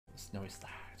Snowy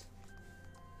Slide.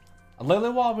 And lately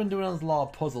what I've been doing is a lot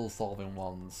of puzzle solving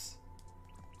ones.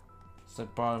 So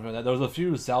there was a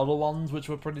few Zelda ones which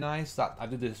were pretty nice. That I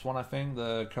did this one, I think,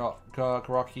 the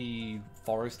Karaoke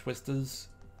Forest Twisters.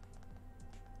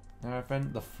 And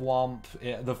everything. The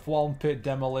Thwomp Pit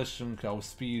Demolition Co.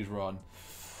 Speedrun.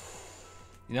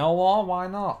 You know what? Why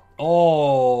not?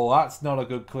 Oh, that's not a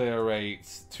good clear rate.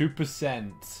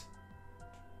 2%.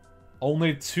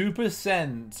 Only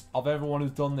 2% of everyone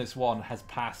who's done this one has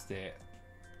passed it.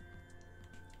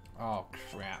 Oh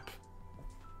crap.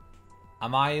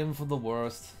 Am I in for the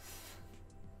worst?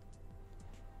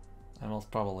 I most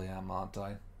probably am, aren't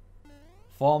I?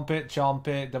 Thwomp Pit, Chomp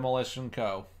Pit, Demolition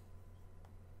Co.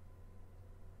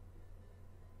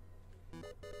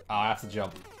 Oh, I have to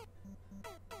jump.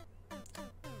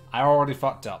 I already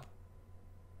fucked up.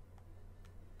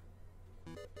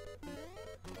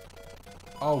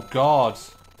 Oh god.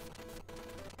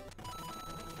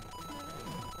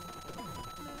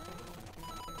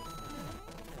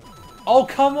 Oh,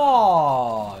 come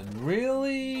on!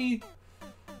 Really?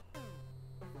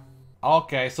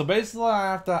 Okay, so basically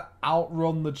I have to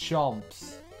outrun the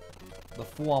chomps. The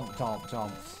Thwomp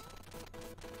chomps.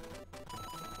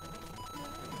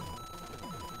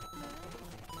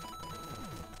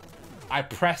 I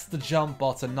pressed the jump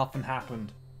button, nothing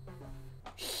happened.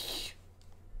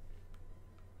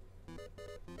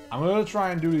 I'm gonna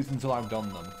try and do these until I've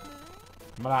done them.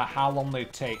 No matter how long they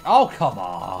take. Oh, come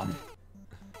on!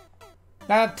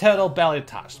 That turtle belly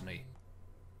touched me.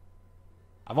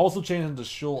 I've also changed into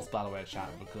shorts, by the way, chat,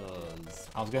 because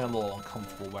I was getting a little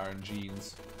uncomfortable wearing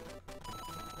jeans.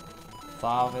 So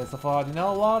I thought, you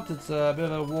know what? It's a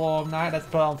bit of a warm night. Let's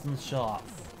put on some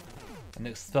shorts and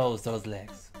expose those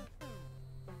legs.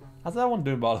 How's everyone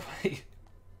doing, by the way?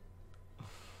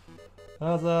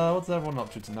 What's everyone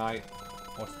up to tonight?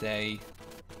 Or today?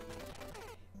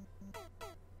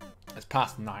 It's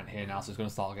past 9 here now, so it's going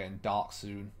to start getting dark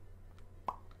soon.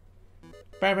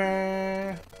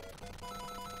 Baby!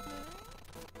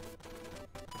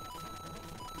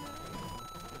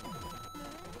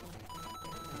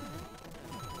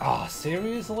 Ah, oh,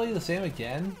 seriously? The same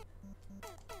again?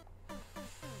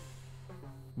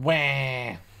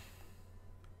 Wah!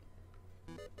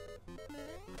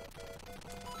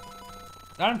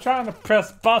 I'm trying to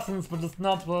press buttons, but it's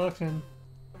not working.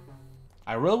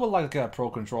 I really would like to get a Pro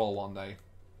Controller one day.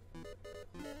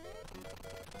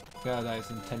 Get a nice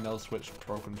Nintendo Switch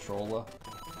Pro Controller.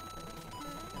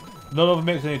 None of it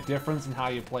makes any difference in how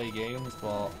you play games,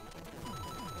 but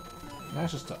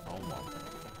that's just to own one.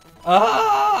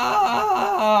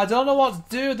 Ah! I don't know what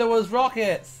to do. There was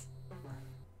rockets.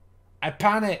 I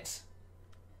panicked.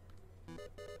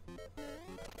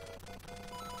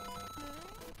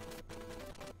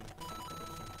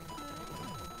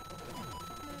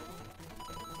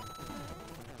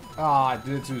 Ah, I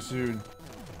did it too soon.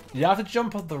 You have to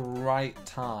jump at the right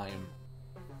time.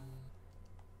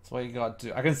 That's what you gotta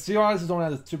do. I can see why this is only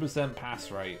has a 2% pass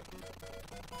rate.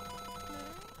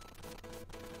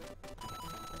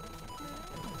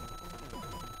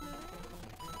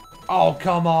 Oh,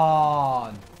 come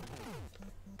on!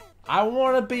 I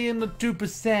want to be in the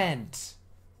 2%.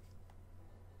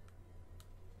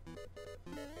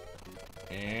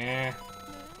 Eh.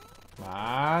 Come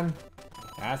on.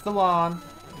 That's the one.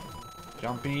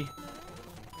 Jumpy.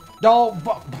 No,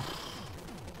 but...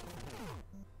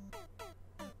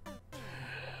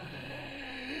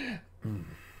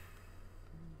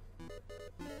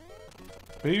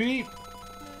 Beep.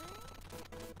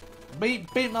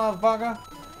 Beep, beep, motherfucker.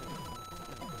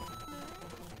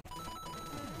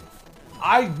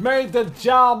 I made the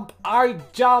jump. I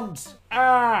jumped.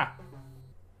 Ah.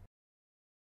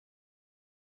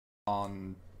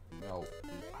 On, you know,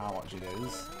 how much it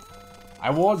is. I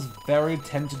was very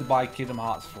tempted to buy Kingdom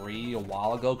Hearts 3 a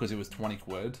while ago because it was 20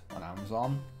 quid on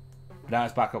Amazon. But now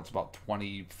it's back up to about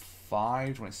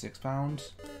 25, 26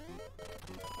 pounds.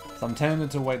 So I'm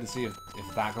tempted to wait to see if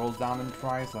that goes down in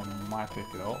price. I might pick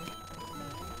it up.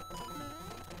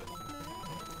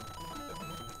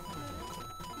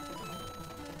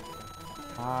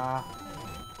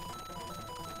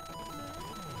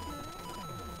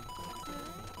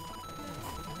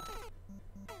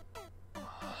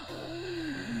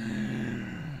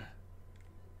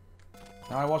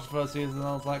 Now I watched the first season and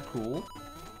I was like, cool.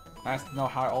 Nice to know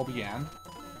how it all began.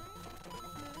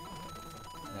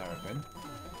 And everything.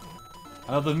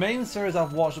 And the main series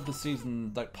I've watched up to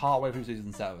season, like part way through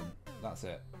season 7. That's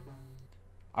it.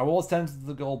 I was tempted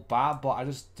to go back, but I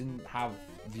just didn't have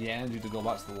the energy to go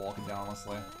back to The Walking Dead,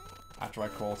 honestly. After I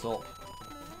caught up.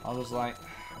 I was just like,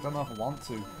 I don't know if I want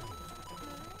to.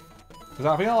 Because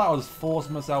I feel like I was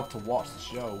forcing myself to watch the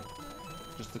show.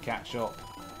 Just to catch up.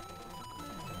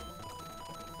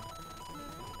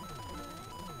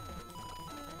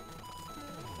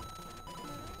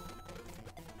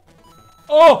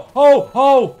 Oh! Oh!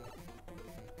 Oh!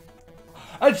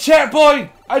 A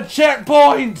checkpoint! A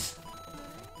checkpoint!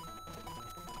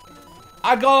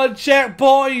 I got a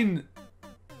checkpoint!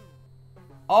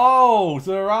 Oh,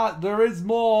 so there is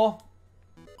more.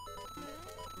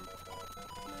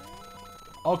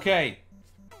 Okay.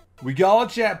 We got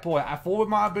a checkpoint. I thought we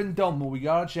might have been done, but we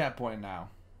got a checkpoint now.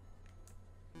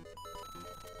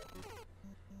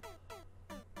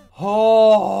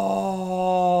 Oh!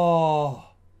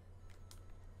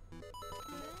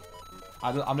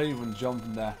 I'm not even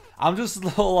jumping there. I'm just a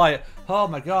little like, oh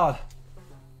my god.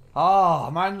 Oh,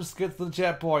 I might just get to the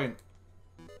checkpoint.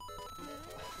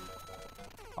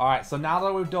 Alright, so now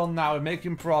that we've done that, we're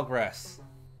making progress.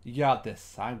 You got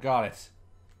this. I got it.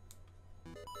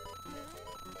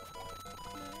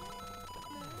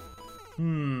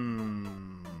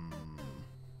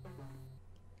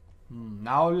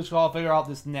 Now we just gotta figure out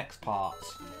this next part.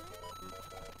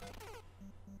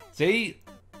 See?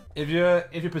 If you're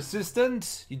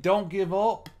persistent, you don't give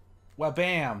up, well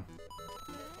bam.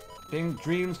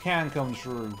 Dreams can come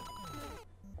true.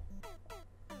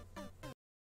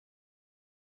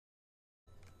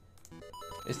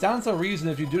 It stands to reason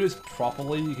if you do this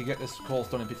properly, you can get this course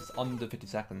done in under 50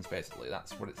 seconds, basically.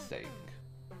 That's what it's saying.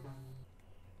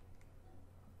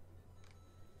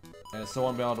 And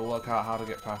someone be able to work out how to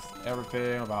get past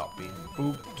everything about being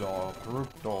booped or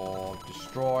grouped or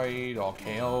destroyed or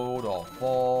KO'd or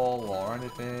fall or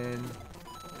anything.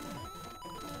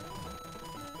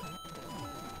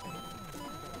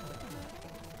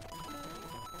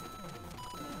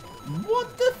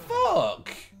 What the fuck?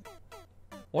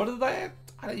 What did I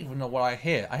don't even know what I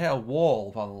hit. I hit a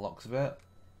wall by the looks of it.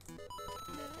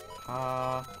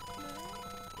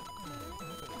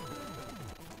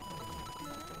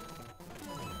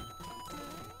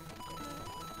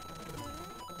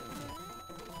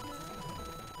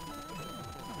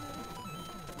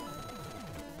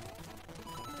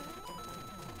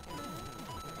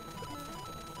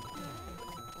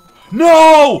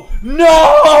 No!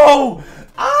 No!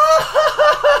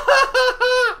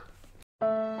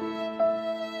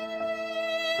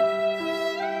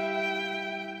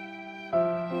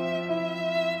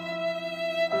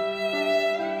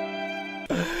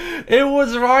 It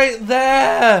was right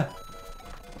there!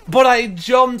 But I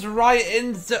jumped right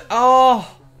into...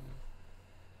 Oh!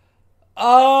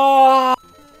 Oh!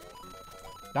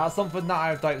 That's something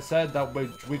that I've said that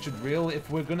we should really, if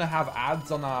we're gonna have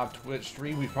ads on our Twitch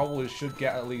stream, we probably should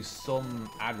get at least some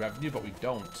ad revenue, but we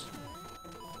don't.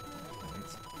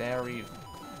 It's very...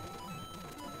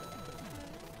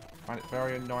 I find it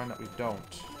very annoying that we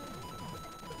don't.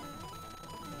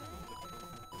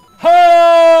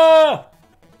 Ha!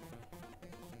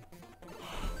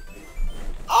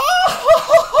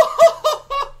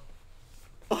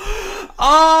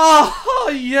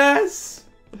 Oh, yes!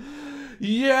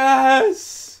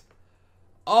 Yes!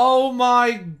 Oh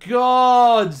my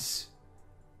god!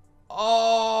 Oh!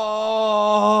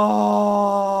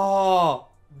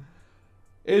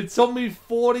 It took me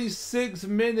 46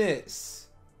 minutes.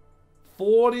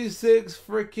 46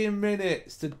 freaking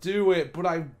minutes to do it, but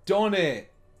I've done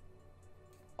it.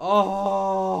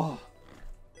 Oh!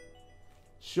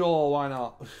 Sure, why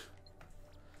not?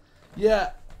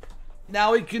 Yeah.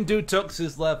 Now we can do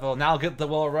Tux's level. Now get the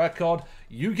world record.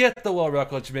 You get the world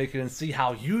record, Jamaican, and see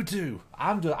how you do.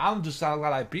 I'm just glad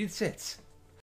I beat it.